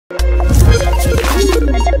Hello,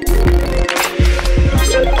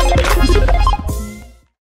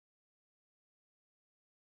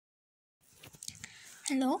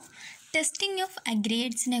 testing of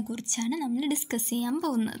അഗ്രിഗേറ്റ്സിനെ കുറിച്ചാണ് നമ്മൾ discuss ചെയ്യാൻ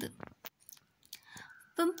പോകുന്നത്.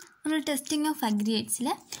 അപ്പം നമ്മൾ ടെസ്റ്റിംഗ് ഓഫ്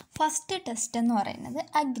അഗ്രിഗേറ്റ്സിലെ ഫസ്റ്റ് ടെസ്റ്റ് എന്ന് പറയുന്നത്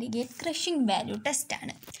അഗ്രിഗേറ്റ് ക്രഷിംഗ് വാല്യൂ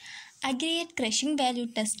ടെസ്റ്റാണ്. അഗ്രിഗേറ്റ് ക്രഷിംഗ് വാല്യൂ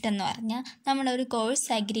ടെസ്റ്റ് എന്ന് പറഞ്ഞാൽ നമ്മളൊരു കോഴ്സ്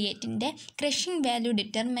അഗ്രിഗേറ്റിൻ്റെ ക്രഷിംഗ് വാല്യൂ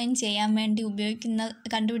ഡിറ്റർമൈൻ ചെയ്യാൻ വേണ്ടി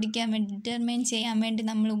ഡിറ്റർമൈൻ ചെയ്യാൻ വേണ്ടി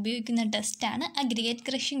നമ്മൾ ഉപയോഗിക്കുന്ന ടെസ്റ്റാണ് അഗ്രിഗേറ്റ്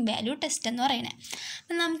ക്രഷിംഗ് വാല്യൂ ടെസ്റ്റ് എന്ന് പറയുന്നത്.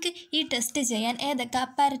 അപ്പം നമുക്ക് ഈ ടെസ്റ്റ് ചെയ്യാൻ ഏതൊക്കെ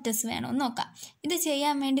അപ്പാരറ്റസ് വേണമെന്ന് നോക്കാം. ഇത്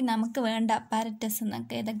ചെയ്യാൻ വേണ്ടി നമുക്ക് വേണ്ട അപ്പാരറ്റസ്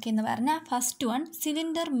എന്നൊക്കെ ഏതൊക്കെയെന്ന് പറഞ്ഞാൽ, first one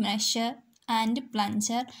cylinder measure and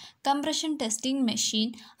plunger, compression testing machine,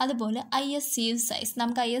 അതുപോലെ IS സീവ് സൈസ്.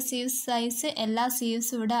 നമുക്ക് IS സീവ് സൈസ് എല്ലാ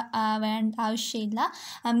സീവ്സും ഇവിടെ ആവശ്യമില്ല.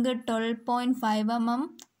 നമുക്ക് 12.5 mm,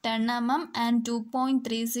 10 mm ആൻഡ്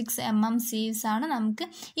 2.36 mm സീവ്സ് ആണ് നമുക്ക്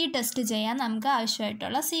ഈ ടെസ്റ്റ് ചെയ്യാൻ നമുക്ക്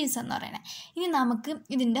ആവശ്യമായിട്ടുള്ള സീവ്സ് എന്ന് പറയുന്നത്. ഇനി നമുക്ക്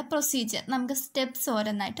ഇതിൻ്റെ പ്രൊസീജിയർ, നമുക്ക് സ്റ്റെപ്സ്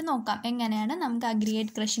ഓരോന്നായിട്ട് നോക്കാം. എങ്ങനെയാണ് നമുക്ക്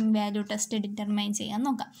aggregate crushing value test determine ചെയ്യാൻ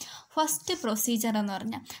നോക്കാം. ഫസ്റ്റ് പ്രൊസീജിയർ എന്ന്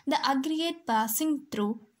പറഞ്ഞാൽ, the aggregate passing through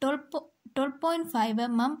 12.5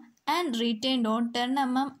 mm and retained on 10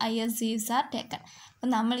 mm IS സീവ്സ് are taken. അപ്പം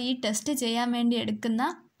നമ്മൾ ഈ ടെസ്റ്റ് ചെയ്യാൻ വേണ്ടി എടുക്കുന്ന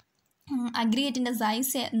അഗ്രിഗേറ്റിൻ്റെ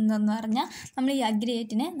സൈസ് എന്തെന്ന് പറഞ്ഞാൽ, നമ്മൾ ഈ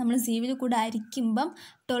അഗ്രിഗേറ്റിനെ നമ്മൾ സീവിൽ കൂടെ അരിക്കുമ്പം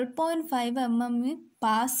 12.5 mm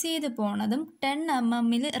പാസ് ചെയ്ത് പോണതും 10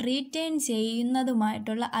 mm റീറ്റെയിൻ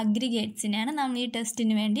ചെയ്യുന്നതുമായിട്ടുള്ള അഗ്രിഗേറ്റ്സിനെയാണ് നമ്മൾ ഈ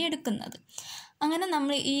ടെസ്റ്റിന് വേണ്ടി എടുക്കുന്നത്. അങ്ങനെ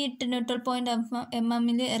നമ്മൾ ഈ 12.5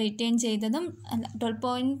 mm റിറ്റെയിൻ ചെയ്തതും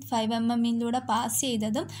 12.5 mm പാസ്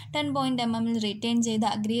ചെയ്തതും 10 mm റിറ്റെയിൻ ചെയ്ത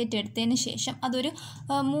അഗ്രിഗേറ്റ് എടുത്തതിന് ശേഷം അതൊരു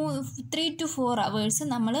 3 to 4 hours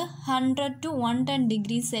നമ്മൾ 100 to 110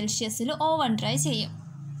 degrees Celsius oven dry ചെയ്യും.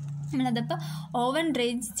 നമ്മളതിപ്പോൾ ഓവൻ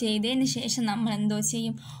ഡ്രൈ ചെയ്തതിന് ശേഷം നമ്മൾ എന്തോ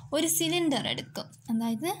ചെയ്യും, ഒരു സിലിണ്ടർ എടുക്കും.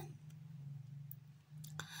 അതായത്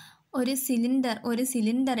ഒരു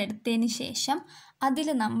സിലിണ്ടർ എടുത്തതിന് ശേഷം അതിൽ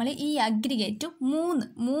നമ്മൾ ഈ അഗ്രിഗേറ്റ്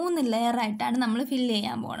മൂന്ന് ലെയറായിട്ടാണ് നമ്മൾ ഫില്ല്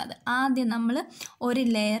ചെയ്യാൻ പോണത്. ആദ്യം നമ്മൾ ഒരു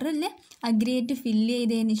ലെയറിൽ അഗ്രിഗേറ്റ് ഫില്ല്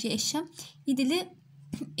ചെയ്തതിന് ശേഷം ഇതിൽ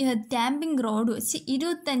ടാമ്പിംഗ് റോഡ് വെച്ച്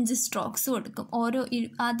 25 സ്ട്രോക്സ് കൊടുക്കും.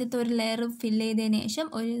 ആദ്യത്തെ ഒരു ലെയർ ഫില്ല് ചെയ്തതിന് ശേഷം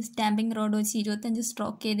ഒരു ടാമ്പിംഗ് റോഡ് വെച്ച് 25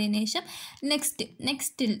 സ്ട്രോക്ക് ചെയ്തതിന് ശേഷം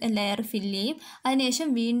നെക്സ്റ്റ് ലെയർ ഫില്ല് ചെയ്യും. അതിനുശേഷം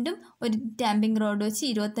വീണ്ടും ഒരു ടാമ്പിംഗ് റോഡ് വെച്ച്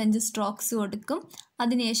 25 സ്ട്രോക്സ് കൊടുക്കും.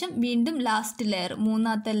 അതിനുശേഷം വീണ്ടും ലാസ്റ്റ് ലെയർ,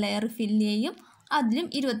 മൂന്നാമത്തെ ലെയർ ഫില്ല് ചെയ്യും. അതിലും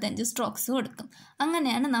 25 സ്ട്രോക്സ് കൊടുക്കും.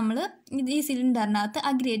 അങ്ങനെയാണ് നമ്മൾ ഈ സിലിണ്ടറിനകത്ത്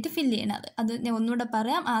അഗ്രിഗേറ്റ് ഫില്ല് ചെയ്യണത്. അത് ഞാൻ ഒന്നുകൂടെ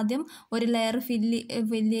പറയാം. ആദ്യം ഒരു ലെയർ ഫില്ല്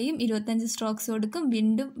ചെയ്യും, 25 സ്ട്രോക്സ് കൊടുക്കും.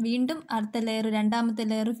 വീണ്ടും അടുത്ത ലെയർ, രണ്ടാമത്തെ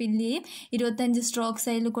ലെയർ ഫില്ല് ചെയ്യും, 25 സ്ട്രോക്സ്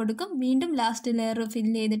അതിൽ കൊടുക്കും. വീണ്ടും ലാസ്റ്റ് ലെയർ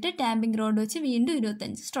ഫില്ല് ചെയ്തിട്ട് ടാമ്പിംഗ് റോഡ് വെച്ച് വീണ്ടും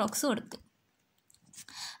 25 സ്ട്രോക്സ് കൊടുക്കും.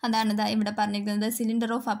 അതാണ് ഇവിടെ പറഞ്ഞിരിക്കുന്നത്.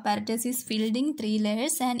 Cylinder of apparatus is filled in 3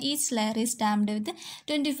 layers and each layer is ടാംപ്ഡ് with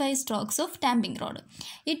 25 strokes of tamping road.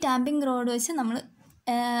 ഈ ടാമ്പിംഗ് റോഡ് വെച്ച് നമ്മൾ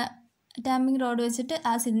വെച്ചിട്ട്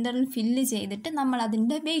ആ സിലിണ്ടറിൽ ഫില്ല് ചെയ്തിട്ട് നമ്മൾ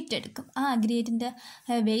അതിൻ്റെ വെയിറ്റ് എടുക്കും. ആ അഗ്രിഗേറ്റിൻ്റെ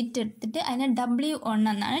വെയിറ്റ് എടുത്തിട്ട് അതിനെ W1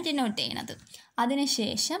 എന്നാണ് ഡിനോട്ട് ചെയ്യുന്നത്.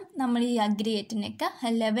 അതിനുശേഷം നമ്മൾ ഈ അഗ്രിഗേറ്റിനൊക്കെ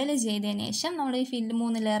ലെവൽ ചെയ്തതിന് ശേഷം നമ്മൾ ഈ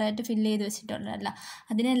 3 ലെയറായിട്ട് ഫില്ല് ചെയ്ത് വെച്ചിട്ടുള്ളതല്ല,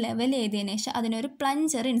 അതിനെ ലെവൽ ചെയ്തതിന് ശേഷം അതിനൊരു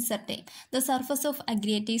പ്ലഞ്ചർ ഇൻസർട്ട് ചെയ്യും. The surface of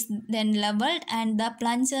aggregate is then levelled and the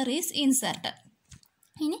plunger is inserted.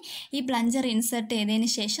 ഇനി ഈ പ്ലഞ്ചർ ഇൻസർട്ട് ചെയ്തതിന്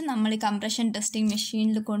ശേഷം നമ്മൾ ഈ കംപ്രഷൻ ടെസ്റ്റിംഗ്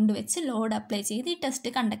മെഷീനിൽ കൊണ്ടുവച്ച് ലോഡ് അപ്ലൈ ചെയ്ത് ഈ ടെസ്റ്റ്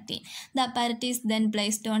കണ്ടക്ട് ചെയ്യും. The അപ്പാരറ്റ് is then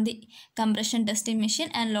placed on the compression testing machine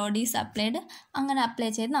and Lord is applied. അങ്ങനെ അപ്ലൈ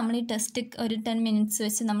ചെയ്ത് നമ്മൾ ഈ ടെസ്റ്റ് ഒരു 10 minutes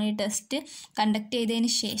വെച്ച് നമ്മൾ ഈ ടെസ്റ്റ് കണ്ടക്ട്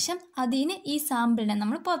ചെയ്തതിന് ശേഷം അതിന് ഈ സാമ്പിളിനെ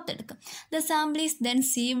നമ്മൾ പുറത്തെടുക്കും. The sample is then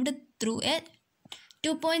സീവ്ഡ് through A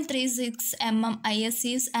 2.36 mm IS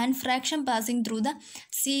sieves and fraction passing through the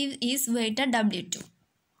sieve is weighted W2.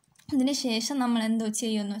 അതിന് ശേഷം നമ്മൾ എന്തോ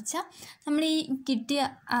ചെയ്യുമെന്ന് വെച്ചാൽ, നമ്മൾ ഈ കിട്ടിയ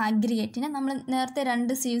അഗ്രിഗേറ്റിനെ നമ്മൾ നേരത്തെ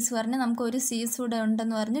 2 സീവ്സ് പറഞ്ഞ് നമുക്ക് ഒരു സീവ്സ് കൂടെ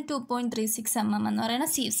ഉണ്ടെന്ന് പറഞ്ഞ് 2.36 mm എന്ന് പറയുന്ന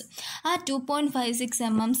സീവ്സ്, ആ 2.56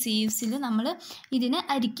 mm സീവ്സിൽ നമ്മൾ ഇതിനെ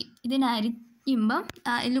അരിക്കുമ്പം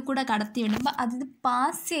ഇതിൽ കൂടെ കടത്തി വിടുമ്പോൾ അതിൽ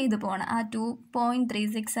പാസ് ചെയ്ത് പോകണം. ആ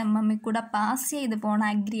 2.36 mm കൂടെ പാസ് ചെയ്ത് പോകണ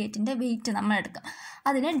അഗ്രിഗേറ്റിൻ്റെ വെയിറ്റ് നമ്മൾ എടുക്കും.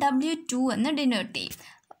 അതിനെ W2 എന്ന് ഡിനോട്ട് ചെയ്യും.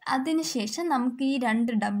 അതിനുശേഷം നമുക്ക് ഈ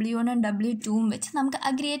 2 W1 W2 വെച്ച് നമുക്ക്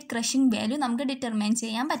അഗ്രിഗേറ്റ് ക്രഷിംഗ് വാല്യൂ നമുക്ക് ഡിറ്റർമൈൻ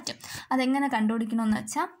ചെയ്യാൻ പറ്റും. അതെങ്ങനെ കണ്ടുപിടിക്കണമെന്ന്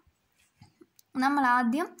വെച്ചാൽ, നമ്മൾ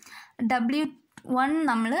ആദ്യം W1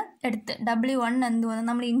 നമ്മൾ എടുത്ത്, W1 എന്തുവന്ന്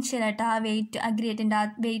നമ്മൾ ഇനിഷ്യലായിട്ട് ആ വെയിറ്റ് അഗ്രിഗേറ്റിൻ്റെ ആ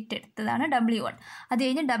വെയിറ്റ് എടുത്തതാണ് W1. അത്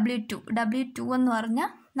കഴിഞ്ഞ് W2 എന്ന് പറഞ്ഞാൽ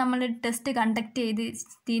നമ്മൾ ടെസ്റ്റ് കണ്ടക്ട്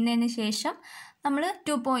ചെയ്യുന്നതിന് ശേഷം നമ്മൾ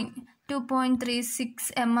 2.36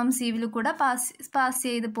 mm സീവിൽ കൂടെ പാസ്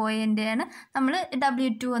ചെയ്ത് പോയതിൻ്റെയാണ് നമ്മൾ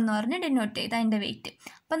W2 എന്ന് പറഞ്ഞ് ഡിനോട്ട് ചെയ്ത് അതിൻ്റെ വെയിറ്റ്.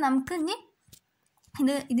 അപ്പം നമുക്ക് ഇനി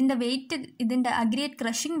ഇതിൻ്റെ വെയിറ്റ്, ഇതിൻ്റെ അഗ്രിഗേറ്റ്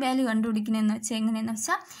ക്രഷിംഗ് വാല്യൂ കണ്ടുപിടിക്കുന്നതെന്ന് വെച്ചാൽ എങ്ങനെയെന്ന്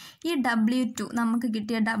വെച്ചാൽ ഈ W2 നമുക്ക്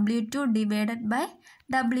കിട്ടിയ W2 divided by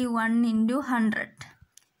W1 into 100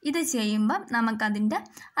 ഇത് ചെയ്യുമ്പം നമുക്കതിൻ്റെ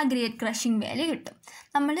അഗ്രിഗേറ്റ് ക്രഷിംഗ് വാല്യൂ കിട്ടും.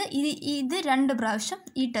 നമ്മൾ ഇത് 2 പ്രാവശ്യം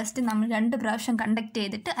ഈ ടെസ്റ്റ് നമ്മൾ 2 പ്രാവശ്യം കണ്ടക്ട്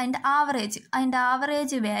ചെയ്തിട്ട് അതിൻ്റെ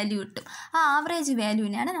ആവറേജ് വാല്യൂ കിട്ടും. ആ ആവറേജ്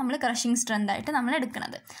വാല്യൂവിനാണ് നമ്മൾ ക്രഷിംഗ് സ്ട്രെങ്ത് ആയിട്ട് നമ്മൾ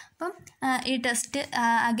എടുക്കുന്നത്. അപ്പം ഈ test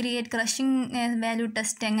aggregate crushing value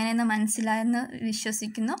test എങ്ങനെയെന്ന് മനസ്സിലായെന്ന്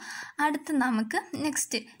വിശ്വസിക്കുന്നു. അടുത്ത് നമുക്ക്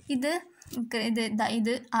നെക്സ്റ്റ് ഇത്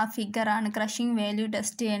ആ ഫിഗറാണ്, ക്രഷിംഗ് വാല്യൂ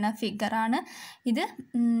ടെസ്റ്റ് ചെയ്യുന്ന ഫിഗറാണ് ഇത്.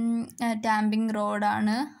 ടാമ്പിംഗ്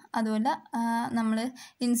റോഡാണ്, അതുപോലെ നമ്മൾ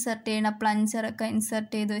ഇൻസെർട്ട് ചെയ്യുന്ന പ്ലഞ്ചറൊക്കെ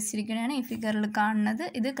ഇൻസെർട്ട് ചെയ്ത് വെച്ചിരിക്കുന്നതാണ് ഈ ഫിഗറിൽ കാണുന്നത്.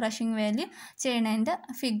 ഇത് ക്രഷിംഗ് വാല്യൂ ചെയ്യണതിൻ്റെ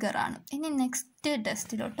ഫിഗറാണ്. ഇനി നെക്സ്റ്റ്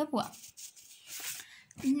ടെസ്റ്റിലോട്ട് പോവാം.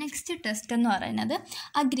 നെക്സ്റ്റ് ടെസ്റ്റ് എന്ന് പറയുന്നത്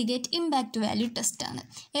അഗ്രിഗേറ്റ് ഇമ്പാക്റ്റ് വാല്യൂ ടെസ്റ്റാണ്.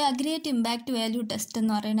 ഈ അഗ്രിഗേറ്റ് ഇമ്പാക്റ്റ് വാല്യൂ ടെസ്റ്റ്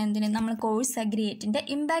എന്ന് പറയുന്നത് എന്തിന്, നമ്മൾ കോഴ്സ് അഗ്രിഗേറ്റിൻ്റെ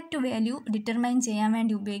ഇമ്പാക്റ്റ് വാല്യൂ ഡിറ്റർമൈൻ ചെയ്യാൻ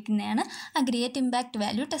വേണ്ടി ഉപയോഗിക്കുന്നതാണ് അഗ്രിഗേറ്റ് ഇമ്പാക്റ്റ്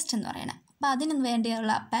വാല്യൂ ടെസ്റ്റ് എന്ന് പറയുന്നത്. അപ്പോൾ അതിന്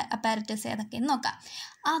വേണ്ടിയുള്ള അപ്പാരറ്റസ് ഏതൊക്കെയെന്ന് നോക്കാം.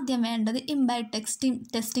 ആദ്യം വേണ്ടത് ഇമ്പാക്റ്റ്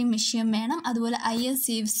ടെസ്റ്റിംഗ് മെഷീൻ വേണം. അതുപോലെ IS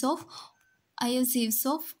സീവ്സ്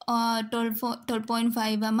of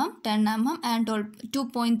 12.5 mm, 10 mm and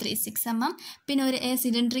 2.36 mm. പിന്നെ ഒരു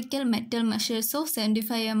cylindrical metal measures of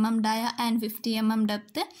 75 mm dia and 50 mm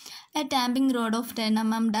depth. A tamping rod of 10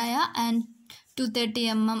 mm dia and 230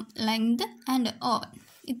 mm length and oven.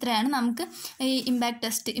 ഇത്രയാണ് നമുക്ക് ഈ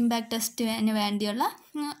ഇമ്പാക്റ്റ് ടെസ്റ്റിന് വേണ്ടിയുള്ള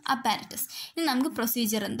അപ്പാരറ്റസ്. ഇനി നമുക്ക്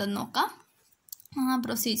പ്രൊസീജിയർ എന്തെന്ന് നോക്കാം.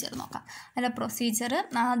 പ്രൊസീജിയർ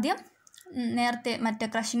ആദ്യം നേരത്തെ മറ്റേ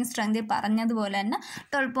ക്രഷിംഗ് സ്ട്രെങ്ത് പറഞ്ഞതുപോലെ തന്നെ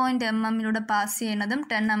 12 mm പാസ് ചെയ്യുന്നതും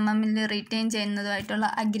 10 mm റീറ്റെയിൻ ചെയ്യുന്നതുമായിട്ടുള്ള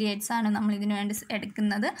അഗ്രിഗേറ്റ്സ് ആണ് നമ്മൾ ഇതിനു വേണ്ടി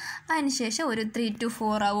എടുക്കുന്നത്. അതിനുശേഷം ഒരു 3 to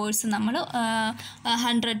 4 hours നമ്മൾ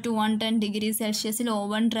 100 to 110 degree Celsius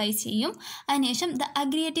oven dry ചെയ്യും. അതിനുശേഷം the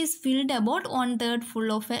aggregate is filled about 1/3 full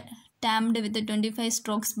of A tamed with 25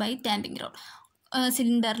 strokes by tamping road.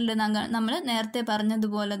 സിലിണ്ടറിൽ നമ്മൾ നേരത്തെ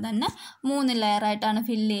പറഞ്ഞതുപോലെ തന്നെ 3 ലെയറായിട്ടാണ്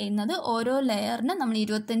ഫില്ല് ചെയ്യുന്നത്. ഓരോ ലെയറിന് നമ്മൾ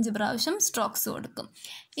 25 പ്രാവശ്യം സ്ട്രോക്സ് കൊടുക്കും.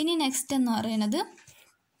 ഇനി നെക്സ്റ്റ് എന്ന് പറയുന്നത്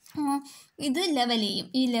ഇത് ലെവൽ ചെയ്യും.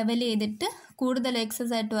 ഈ ലെവൽ ചെയ്തിട്ട് കൂടുതൽ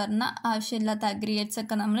എക്സസ് ആയിട്ട് വരുന്ന ആവശ്യമില്ലാത്ത അഗ്രിഗേറ്റ്സ്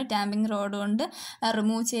ഒക്കെ നമ്മൾ ടാമ്പിംഗ് റോഡ് കൊണ്ട്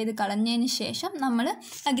റിമൂവ് ചെയ്ത് കളഞ്ഞതിന് ശേഷം നമ്മൾ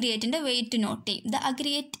അഗ്രിഗേറ്റിൻ്റെ വെയിറ്റ് നോട്ട് ചെയ്യും. The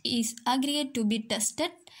aggregate to B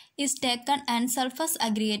tested is taken and surface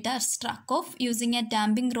aggregate are struck off using a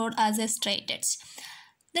tamping rod as a straight edge.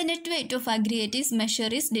 The net weight of aggregate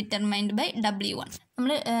is determined by W1.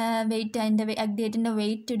 നമ്മൾ wait അതിൻ്റെ അഗ്രിഗേറ്റിൻ്റെ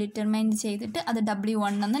wait determine ചെയ്തിട്ട് അത്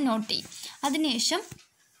W1 എന്ന് not ചെയ്യും. അതിനുശേഷം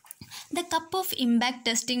the cup of impact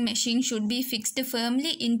testing machine should be fixed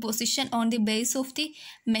firmly in position on the base of the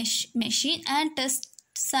machine and test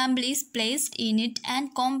sample is placed in it and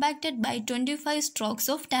compacted by 25 strokes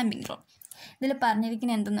of tamping rod. ഇതിൽ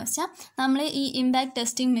പറഞ്ഞിരിക്കുന്നത് എന്തെന്ന് വെച്ചാൽ നമ്മൾ ഈ impact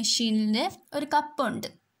testing മെഷീനിൽ ഒരു കപ്പുണ്ട്.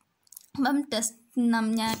 അപ്പം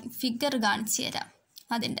ഞാൻ ഫിഗർ കാണിച്ചു തരാം.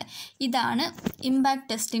 ഇതാണ് ഇമ്പാക്റ്റ്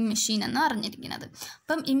ടെസ്റ്റിംഗ് മെഷീൻ എന്ന് പറഞ്ഞിരിക്കുന്നത്.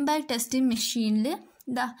 അപ്പം ഇമ്പാക്റ്റ് ടെസ്റ്റിംഗ് മെഷീനിൽ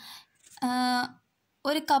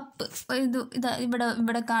ഒരു കപ്പ്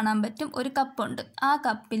ഇവിടെ കാണാൻ പറ്റും. ഒരു കപ്പുണ്ട്. ആ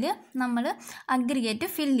കപ്പിൽ നമ്മൾ അഗ്രിഗേറ്റ്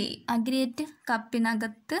ഫില്ല് ചെയ്യും.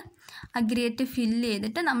 കപ്പിനകത്ത് അഗ്രിഗേറ്റ് ഫില്ല്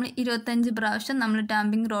ചെയ്തിട്ട് നമ്മൾ 25 പ്രാവശ്യം നമ്മൾ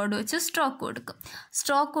ടാമ്പിംഗ് റോഡ് വെച്ച് സ്ട്രോക്ക് കൊടുക്കും.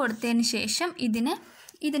 സ്ട്രോക്ക് കൊടുത്തതിന് ശേഷം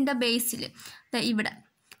ഇതിൻ്റെ ബേസിൽ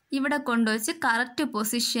ഇവിടെ കൊണ്ടുവച്ച് കറക്റ്റ്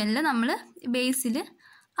പൊസിഷനിൽ നമ്മൾ ബേസിൽ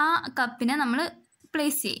ആ കപ്പിനെ നമ്മൾ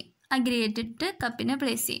പ്ലേസ് ചെയ്യും. അഗ്രിഗേറ്റ് ഇട്ട് കപ്പിനെ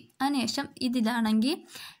പ്ലേസ് ചെയ്യും. അതിനുശേഷം ഇതിലാണെങ്കിൽ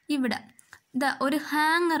ഇവിടെ ഒരു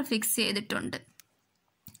ഹാങ്ങർ ഫിക്സ് ചെയ്തിട്ടുണ്ട്.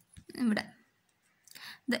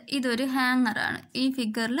 ഇതൊരു ഹാങ്ങറാണ്. ഈ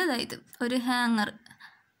ഫിഗറിൽ ഇത് ഒരു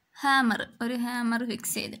ഹാമർ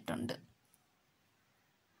ഫിക്സ് ചെയ്തിട്ടുണ്ട്.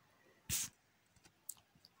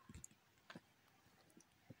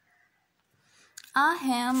 ആ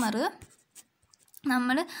ഹാമർ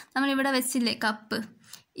നമ്മളിവിടെ വെച്ചില്ലേ കപ്പ്,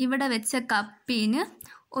 ഇവിടെ വെച്ച കപ്പിന്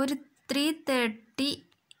ഒരു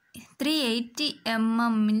 380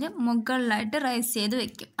 mm മുകളിലായിട്ട് റൈസ് ചെയ്ത്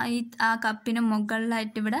വെക്കും. ആ കപ്പിന്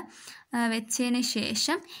മുകളിലായിട്ട് ഇവിടെ വെച്ചതിന്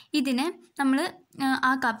ശേഷം ഇതിനെ നമ്മൾ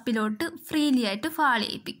ആ കപ്പിലോട്ട് ഫ്രീലി ആയിട്ട് ഫാൾ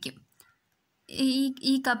ചെയ്യിപ്പിക്കും.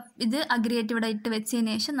 ഇത് അഗ്രിഗേറ്റ് ഇവിടെ ഇട്ട് വെച്ചതിന്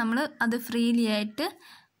ശേഷം നമ്മൾ അത് ഫ്രീലി ആയിട്ട്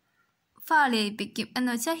ഫാൾ ചെയ്യിപ്പിക്കും, എന്ന്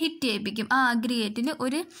വെച്ചാൽ ഹിറ്റ് ചെയ്യിപ്പിക്കും. ആ അഗ്രിഗേറ്റിൽ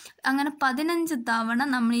അങ്ങനെ 15 തവണ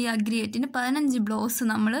നമ്മൾ ഈ അഗ്രിഗേറ്റിന് 15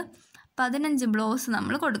 ബ്ലോസ്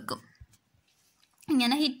നമ്മൾ കൊടുക്കും.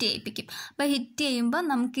 ഇങ്ങനെ ഹിറ്റ് ചെയ്യിപ്പിക്കും. അപ്പോൾ ഹിറ്റ് ചെയ്യുമ്പോൾ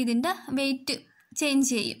നമുക്കിതിൻ്റെ വെയിറ്റ് ചേഞ്ച്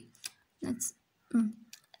ചെയ്യും.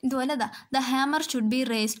 ഇതുപോലെ the hammer should be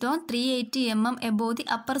raised on 380 mm above the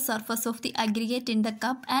upper surface of the aggregate in the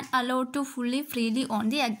cup and allowed to freely on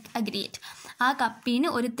the aggregate. ആ കപ്പിന്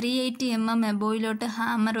ഒരു 380 mm എബോയിലോട്ട്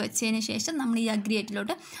ഹാമർ വെച്ചതിന് ശേഷം നമ്മൾ ഈ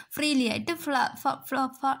അഗ്രിഗേറ്റിലോട്ട് ഫ്രീലി ആയിട്ട്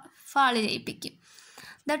ഫാൾ ചെയ്യിപ്പിക്കും.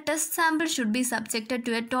 The test sample should be subjected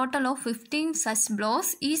to a total of 15 such blows,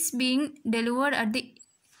 each being delivered at the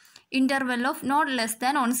interval of not less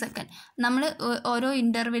than 1 second. നമ്മൾ ഓരോ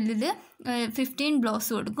ഇൻ്റർവെല്ലിൽ 15 ബ്ലോസ്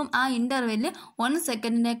കൊടുക്കും. ആ ഇൻ്റർവെല്ലിൽ 1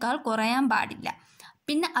 സെക്കൻഡിനേക്കാൾ കുറയാൻ പാടില്ല.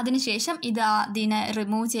 പിന്നെ അതിനുശേഷം ഇതിനെ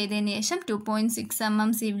റിമൂവ് ചെയ്തതിന് ശേഷം 2.6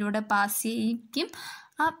 mm സീവിലൂടെ പാസ് ചെയ്യിക്കും.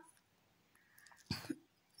 ആ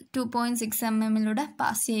 2.6 mm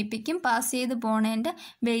പാസ് ചെയ്യിപ്പിക്കും. പാസ് ചെയ്ത് പോണതിൻ്റെ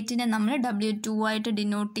വെയ്റ്റിനെ നമ്മൾ W2 ആയിട്ട്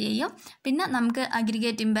ഡിനോട്ട് ചെയ്യും. പിന്നെ നമുക്ക്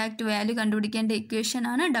aggregate impact value കണ്ടുപിടിക്കേണ്ട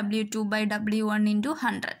ഇക്വേഷനാണ് W2/W1 ×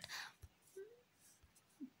 100.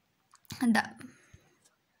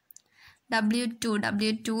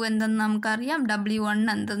 W2 എന്തെന്ന് നമുക്കറിയാം, W1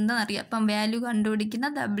 എന്തെന്ന് അറിയാം. അപ്പം വാല്യൂ കണ്ടുപിടിക്കുന്ന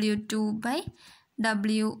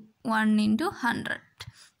W2/W1 × 100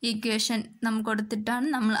 ഇക്വേഷൻ നമുക്ക് കൊടുത്തിട്ടാണ്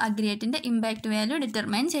നമ്മൾ അഗ്രിഗേറ്റിൻ്റെ ഇമ്പാക്റ്റ് വാല്യൂ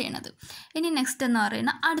ഡിറ്റർമൈൻ ചെയ്യണത്. ഇനി നെക്സ്റ്റ് എന്ന്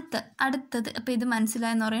പറയുന്നത് അടുത്തത്. അപ്പോൾ ഇത്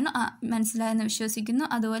മനസ്സിലായെന്ന് പറയുന്നു, മനസ്സിലായെന്ന് വിശ്വസിക്കുന്നു.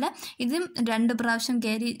 അതുപോലെ ഇതും 2 പ്രാവശ്യം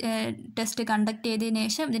ടെസ്റ്റ് കണ്ടക്ട് ചെയ്തതിന്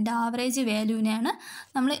ശേഷം ഇതിൻ്റെ ആവറേജ് വാല്യൂവിനെയാണ്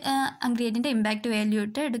നമ്മൾ അഗ്രിഗേറ്റിൻ്റെ ഇമ്പാക്റ്റ് വാല്യൂ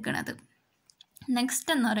ഇട്ട് എടുക്കുന്നത്.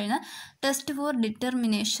 നെക്സ്റ്റ് എന്ന് പറയുന്നത് test for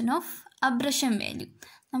determination of abrasion value.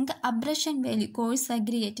 നമുക്ക് abrasion value, course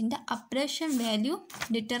അഗ്രിഗേറ്റിൻ്റെ abrasion value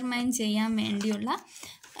determine ചെയ്യാൻ വേണ്ടിയുള്ള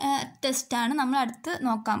ടെസ്റ്റാണ് നമ്മൾ അടുത്ത്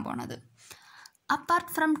നോക്കാൻ പോണത്.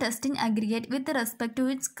 Apart from testing aggregate with respect to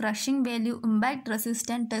its crushing value, impact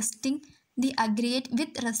resistant testing the aggregate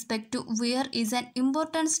with respect to wear is an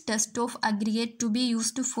important test of aggregate to be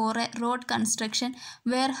used for a road construction,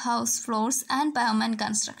 warehouse floors and pavement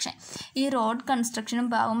construction. ഈ road കൺസ്ട്രക്ഷനും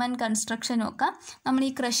pavement കൺസ്ട്രക്ഷനും ഒക്കെ നമ്മൾ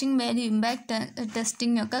ഈ crushing value, impact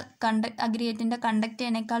testing ഒക്കെ അഗ്രിഗേറ്റിൻ്റെ conduct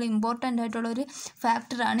ചെയ്യുന്നതിനേക്കാൾ important ആയിട്ടുള്ളൊരു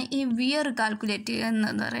ഫാക്ടറാണ് ഈ wear calculate ചെയ്യുക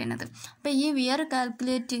എന്ന് പറയുന്നത്. അപ്പോൾ ഈ വിയർ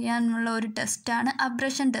കാൽക്കുലേറ്റ് ചെയ്യാനുള്ള ഒരു ടെസ്റ്റാണ്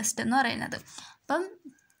അബ്രഷൻ ടെസ്റ്റ് എന്ന് പറയുന്നത്. അപ്പം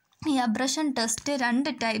ഈ abrasion test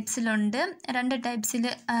 2 ടൈപ്സിലുണ്ട്. 2 ടൈപ്സിൽ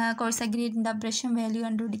course അഗ്രിഗേറ്റിൻ്റെ abrasion value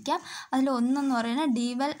കണ്ടുപിടിക്കാം. അതിൽ ഒന്നെന്ന് പറയുന്നത്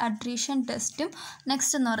ഡീവൽ അട്രീഷൻ ടെസ്റ്റും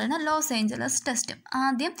നെക്സ്റ്റ് എന്ന് പറയുന്നത് ലോസ് ഏഞ്ചലസ് ടെസ്റ്റും.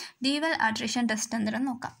 ആദ്യം ഡീവൽ അട്രീഷൻ ടെസ്റ്റ്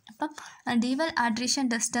എന്താണെന്ന് നോക്കാം. അപ്പം ഡീവൽ അട്രീഷൻ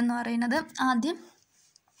ടെസ്റ്റ് എന്ന് പറയുന്നത് ആദ്യം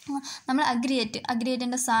നമ്മൾ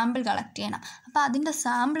അഗ്രിഗേറ്റിൻ്റെ സാമ്പിൾ കളക്ട് ചെയ്യണം. അപ്പോൾ അതിൻ്റെ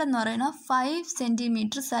സാമ്പിൾ എന്ന് പറയുന്നത് 5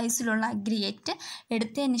 സെൻറ്റിമീറ്റർ സൈസിലുള്ള അഗ്രിഗേറ്റ്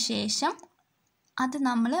എടുത്തതിന് ശേഷം അത്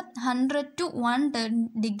നമ്മൾ 100 to 110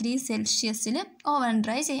 ഡിഗ്രി സെൽഷ്യസിൽ ഓവൻ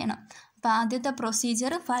ഡ്രൈ ചെയ്യണം. അപ്പോൾ ആദ്യത്തെ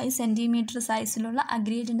പ്രൊസീജിയർ 5 സെൻറ്റിമീറ്റർ സൈസിലുള്ള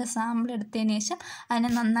അഗ്രിഗേറ്റിൻ്റെ സാമ്പിൾ എടുത്തതിന് ശേഷം അതിനെ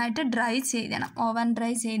നന്നായിട്ട് ഡ്രൈ ചെയ്യണം. ഓവൻ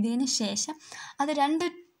ഡ്രൈ ചെയ്തതിന് ശേഷം അത്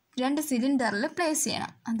രണ്ട് സിലിണ്ടറിൽ പ്ലേസ്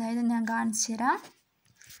ചെയ്യണം. അതായത് ഞാൻ കാണിച്ചു തരാം,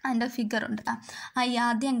 അതിൻ്റെ ഫിഗറുണ്ട്. ഈ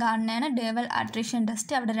ആദ്യം കാണുന്നതാണ് ഡീവൽ അട്രീഷൻ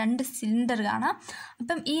ടെസ്റ്റ്. അവിടെ 2 സിലിണ്ടർ കാണാം.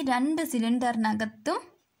 അപ്പം ഈ 2 സിലിണ്ടറിനകത്തും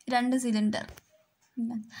 2 സിലിണ്ടർ,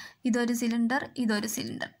 ഇതൊരു സിലിണ്ടർ, ഇതൊരു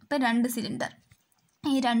സിലിണ്ടർ, അപ്പോൾ 2 സിലിണ്ടർ.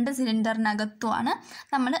 ഈ 2 സിലിണ്ടറിനകത്തുമാണ്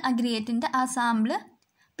നമ്മൾ അഗ്രിഗേറ്റിൻ്റെ ആ സാമ്പിൾ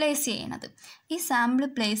പ്ലേസ് ചെയ്യണത്. ഈ സാമ്പിൾ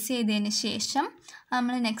പ്ലേസ് ചെയ്തതിന് ശേഷം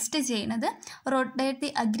നമ്മൾ നെക്സ്റ്റ് ചെയ്യുന്നത് rotate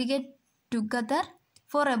the aggregate together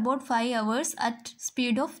for about 5 hours at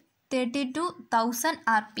speed of 32,000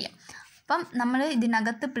 RPM. അപ്പം നമ്മൾ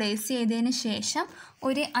ഇതിനകത്ത് പ്ലേസ് ചെയ്തതിന് ശേഷം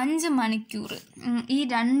ഒരു 5 മണിക്കൂർ ഈ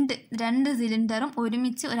രണ്ട് സിലിണ്ടറും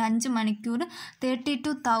ഒരുമിച്ച് ഒരു 5 മണിക്കൂർ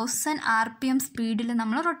 32,000 RPM സ്പീഡിൽ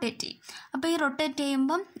നമ്മൾ റൊട്ടേറ്റ് ചെയ്യും. അപ്പോൾ ഈ റൊട്ടേറ്റ്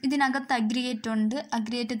ചെയ്യുമ്പം ഇതിനകത്ത്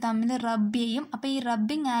അഗ്രിഗേറ്റ് തമ്മിൽ റബ്ബ് ചെയ്യും. അപ്പോൾ ഈ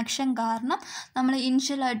റബ്ബിങ് ആക്ഷൻ കാരണം നമ്മൾ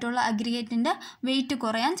ഇനിഷ്യലായിട്ടുള്ള അഗ്രിഗേറ്റിൻ്റെ വെയിറ്റ്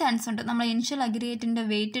കുറയാൻ ചാൻസ് ഉണ്ട്. നമ്മൾ ഇനിഷ്യൽ അഗ്രിഗേറ്റിൻ്റെ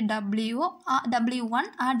വെയിറ്റ് W1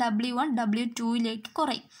 W2യിലേക്ക്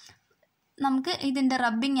കുറയും. നമുക്ക് ഇതിൻ്റെ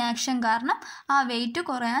റബ്ബിങ് ആക്ഷൻ കാരണം ആ വെയിറ്റ്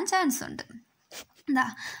കുറയാൻ ചാൻസ് ഉണ്ട്.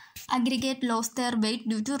 Aggregate loss there wait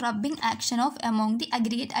due to rubbing action of among the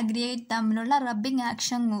aggregate തമ്മിലുള്ള റബ്ബിങ്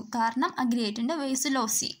ആക്ഷൻ കാരണം അഗ്രിഗേറ്റിൻ്റെ വെയിറ്റ്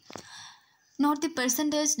ലോസ് ചെയ്യും. Not the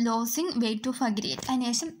percentage losing weight of aggregate.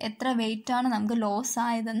 അതിനുശേഷം എത്ര വെയിറ്റാണ് നമുക്ക് ലോസ്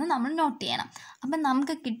ആയതെന്ന് നമ്മൾ നോട്ട് ചെയ്യണം. അപ്പം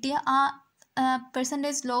നമുക്ക് കിട്ടിയ ആ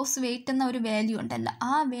പെർസെൻറ്റേജ് ലോസ് വെയിറ്റ് എന്ന ഒരു വാല്യൂ ഉണ്ടല്ലോ,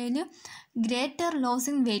 ആ വാല്യൂ ഗ്രേറ്റർ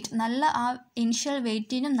ലോസിങ് വെയിറ്റ്, നല്ല ആ ഇനിഷ്യൽ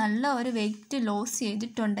വെയിറ്റിനും നല്ല ഒരു വെയിറ്റ് ലോസ്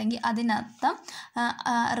ചെയ്തിട്ടുണ്ടെങ്കിൽ അതിനർത്ഥം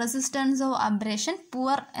റെസിസ്റ്റൻസ് ഓഫ് അബ്രേഷൻ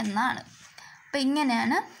പുവർ എന്നാണ്. അപ്പോൾ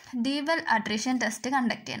ഇങ്ങനെയാണ് ഡീവൽ അട്രീഷൻ ടെസ്റ്റ്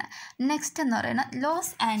കണ്ടക്ട് ചെയ്യുന്നത്. നെക്സ്റ്റ് എന്ന് പറയുന്നത്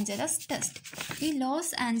ലോസ് ആഞ്ചലസ് ടെസ്റ്റ്. ഈ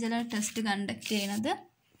ലോസ് ആഞ്ചലസ് ടെസ്റ്റ് കണ്ടക്ട് ചെയ്യുന്നത്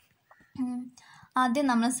ആദ്യം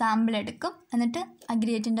നമ്മൾ സാമ്പിൾ എടുക്കും, എന്നിട്ട്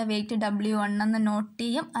അഗ്രിഗേറ്റിൻ്റെ വെയിറ്റ് W1 എന്ന് നോട്ട്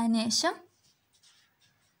ചെയ്യും. അതിനുശേഷം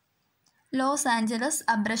ലോസ് ആഞ്ചലസ്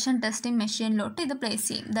അബ്രഷൻ ടെസ്റ്റിംഗ് മെഷീനിലോട്ട് ഇത് പ്ലേസ്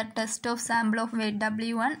ചെയ്യും. The test of sample of weight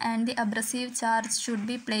W1 and the abrasive charge should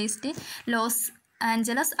be placed in Los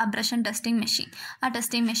Angeles abrasion testing machine. ആ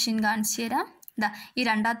ടെസ്റ്റിംഗ് മെഷീൻ കാണിച്ചു തരാം. ഈ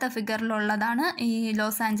രണ്ടാമത്തെ ഫിഗറിലുള്ളതാണ് ഈ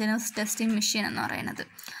ലോസ് ആഞ്ചലസ് ടെസ്റ്റിംഗ് മെഷീൻ എന്ന് പറയുന്നത്.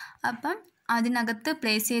 അപ്പം അതിനകത്ത്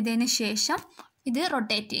പ്ലേസ് ചെയ്തതിന് ശേഷം ഇത്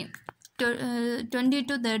റൊട്ടേറ്റ് ചെയ്യും. 20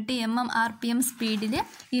 to 30 RPM സ്പീഡിൽ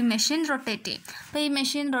ഈ മെഷീൻ റൊട്ടേറ്റ് ചെയ്യും. അപ്പോൾ ഈ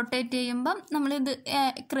മെഷീൻ റൊട്ടേറ്റ് ചെയ്യുമ്പം നമ്മളിത്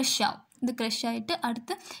ക്രഷാവും. ഇത് ക്രഷായിട്ട്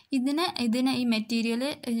അടുത്ത് ഇതിനെ ഈ മെറ്റീരിയൽ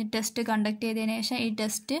ടെസ്റ്റ് കണ്ടക്ട് ചെയ്തതിന് ശേഷം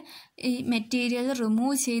ഈ മെറ്റീരിയൽ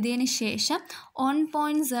റിമൂവ് ചെയ്തതിന് ശേഷം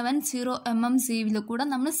 1.70 mm സീവിൽ കൂടെ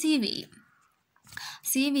നമ്മൾ സീവ് ചെയ്യും.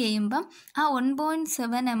 സീവ് ചെയ്യുമ്പം ആ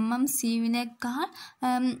 1.7 mm സീവിനേക്കാൾ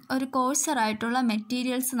ഒരു കോഴ്സറായിട്ടുള്ള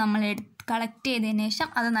മെറ്റീരിയൽസ് നമ്മൾ കളക്ട് ചെയ്തതിന് ശേഷം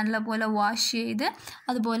അത് നല്ലപോലെ വാഷ് ചെയ്ത്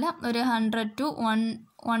അതുപോലെ ഒരു 100 to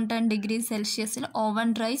 110 ഡിഗ്രി സെൽഷ്യസിൽ ഓവൻ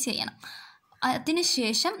ഡ്രൈ ചെയ്യണം. അതിന്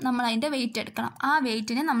ശേഷം നമ്മൾ അതിൻ്റെ വെയിറ്റ് എടുക്കണം. ആ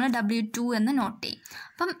വെയിറ്റിനെ നമ്മൾ W2 എന്ന് നോട്ട് ചെയ്യും.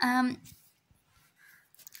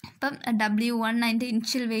 അപ്പം W1 അതിൻ്റെ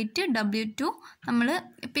ഇനിഷ്യൽ വെയിറ്റ്, W2 നമ്മൾ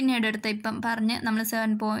പിന്നീട് എടുത്ത ഇപ്പം പറഞ്ഞ് നമ്മൾ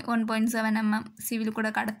 1.7 mm സിവിൽ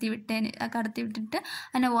കൂടെ കടത്തി വിട്ടിട്ട്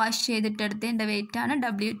അതിനെ വാഷ് ചെയ്തിട്ട് എടുത്തതിൻ്റെ വെയിറ്റാണ്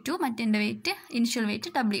W2. മറ്റേൻ്റെ wait initial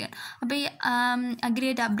wait W1. അപ്പോൾ ഈ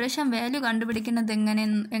അഗ്രിഗേറ്റ് അബ്രഷൻ വാല്യൂ കണ്ടുപിടിക്കുന്നത്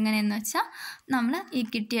എങ്ങനെയെന്ന് വെച്ചാൽ നമ്മൾ ഈ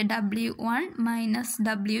കിട്ടിയ W1 minus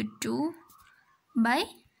W2 by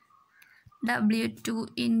W2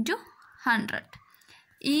 into 100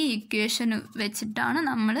 ഈ ഇക്വേഷൻ വെച്ചിട്ടാണ്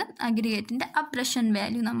നമ്മൾ അഗ്രിഗേറ്റിൻ്റെ അബ്രഷൻ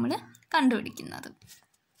വാല്യൂ നമ്മൾ കണ്ടുപിടിക്കുന്നത്.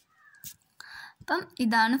 അപ്പം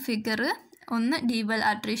ഇതാണ് figure 1 ഡീവൽ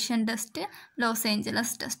attrition test, loss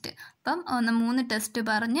Angeles test. അപ്പം 3 ടെസ്റ്റ്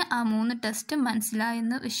പറഞ്ഞ് ആ 3 ടെസ്റ്റ്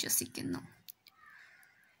മനസ്സിലായെന്ന് വിശ്വസിക്കുന്നു.